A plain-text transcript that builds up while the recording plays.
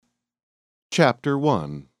Chapter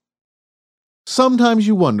 1. Sometimes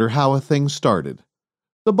you wonder how a thing started.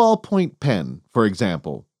 The ballpoint pen, for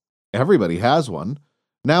example. Everybody has one.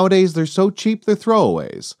 Nowadays they're so cheap they're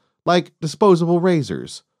throwaways, like disposable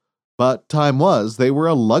razors. But time was they were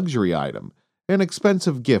a luxury item, an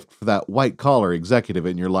expensive gift for that white-collar executive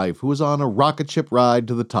in your life who was on a rocket ship ride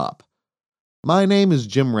to the top. My name is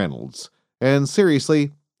Jim Reynolds, and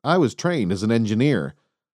seriously, I was trained as an engineer.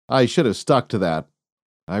 I should have stuck to that.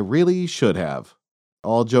 I really should have.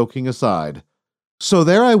 All joking aside. So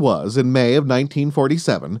there I was in May of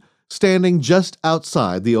 1947, standing just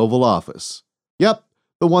outside the Oval Office. Yep,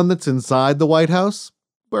 the one that's inside the White House.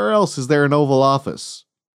 Where else is there an Oval Office?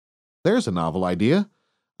 There's a novel idea.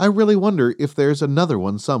 I really wonder if there's another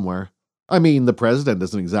one somewhere. I mean, the president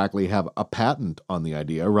doesn't exactly have a patent on the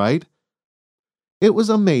idea, right? It was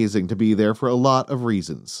amazing to be there for a lot of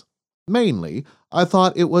reasons. Mainly, I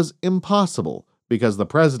thought it was impossible, because the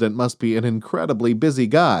president must be an incredibly busy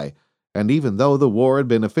guy, and even though the war had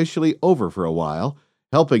been officially over for a while,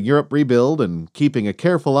 helping Europe rebuild and keeping a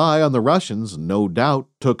careful eye on the Russians no doubt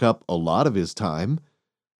took up a lot of his time.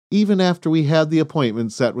 Even after we had the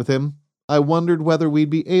appointment set with him, I wondered whether we'd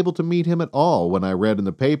be able to meet him at all when I read in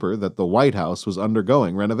the paper that the White House was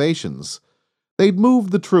undergoing renovations. They'd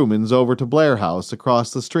moved the Trumans over to Blair House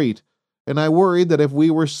across the street, and I worried that if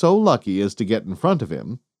we were so lucky as to get in front of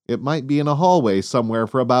him, it might be in a hallway somewhere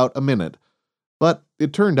for about a minute. But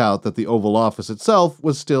it turned out that the Oval Office itself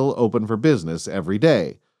was still open for business every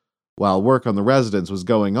day. While work on the residence was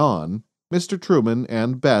going on, Mr. Truman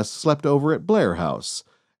and Bess slept over at Blair House,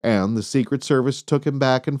 and the Secret Service took him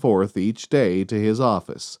back and forth each day to his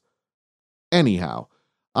office. Anyhow,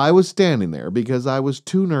 I was standing there because I was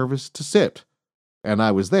too nervous to sit. And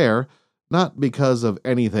I was there not because of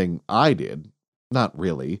anything I did, not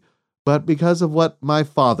really, but because of what my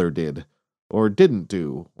father did, or didn't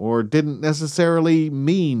do, or didn't necessarily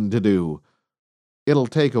mean to do. It'll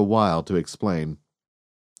take a while to explain.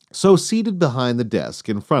 So seated behind the desk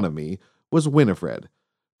in front of me was Winifred,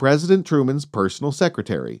 President Truman's personal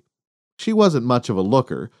secretary. She wasn't much of a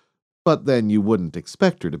looker, but then you wouldn't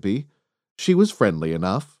expect her to be. She was friendly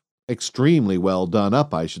enough, extremely well done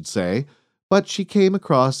up, I should say, but she came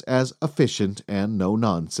across as efficient and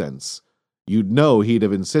no-nonsense. You'd know he'd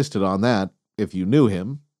have insisted on that if you knew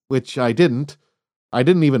him, which I didn't. I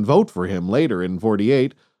didn't even vote for him later in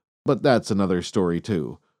 '48, but that's another story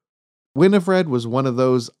too. Winifred was one of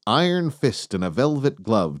those iron fist and a velvet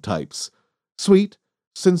glove types. Sweet,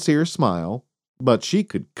 sincere smile, but she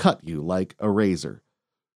could cut you like a razor.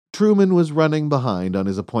 Truman was running behind on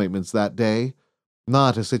his appointments that day.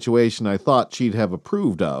 Not a situation I thought she'd have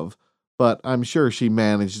approved of, but I'm sure she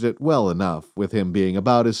managed it well enough with him being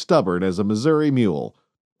about as stubborn as a Missouri mule,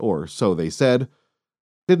 or so they said.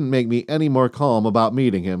 Didn't make me any more calm about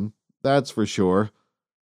meeting him, that's for sure.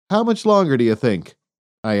 How much longer do you think?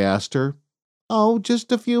 I asked her. Oh,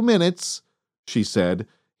 just a few minutes, she said.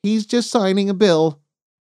 He's just signing a bill.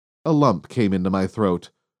 A lump came into my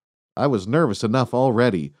throat. I was nervous enough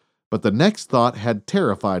already, but the next thought had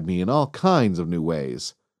terrified me in all kinds of new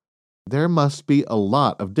ways. There must be a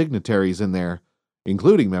lot of dignitaries in there,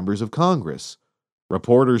 including members of Congress.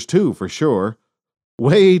 Reporters, too, for sure.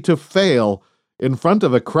 Way to fail! In front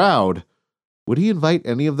of a crowd! Would he invite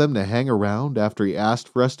any of them to hang around after he asked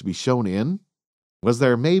for us to be shown in? Was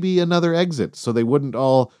there maybe another exit so they wouldn't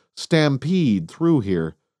all stampede through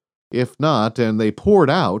here? If not, and they poured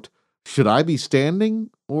out, should I be standing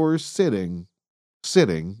or sitting?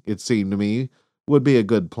 Sitting, it seemed to me, would be a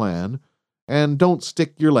good plan. And don't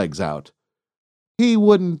stick your legs out. He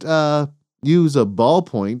wouldn't, use a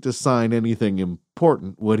ballpoint to sign anything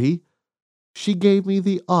important, would he? She gave me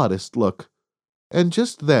the oddest look. And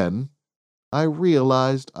just then, I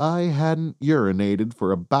realized I hadn't urinated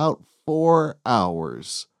for about 4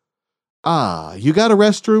 hours. Ah, you got a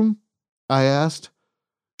restroom? I asked.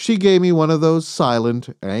 She gave me one of those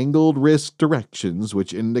silent, angled wrist directions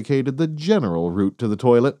which indicated the general route to the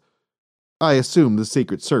toilet. I assumed the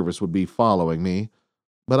Secret Service would be following me,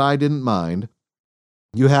 but I didn't mind.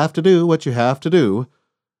 You have to do what you have to do.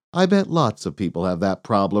 I bet lots of people have that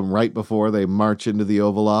problem right before they march into the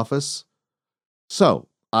Oval Office. So,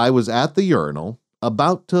 I was at the urinal,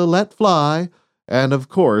 about to let fly, and of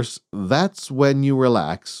course, that's when you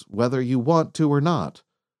relax, whether you want to or not.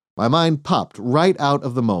 My mind popped right out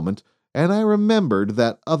of the moment, and I remembered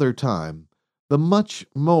that other time, the much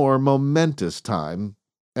more momentous time,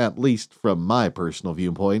 at least from my personal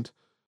viewpoint.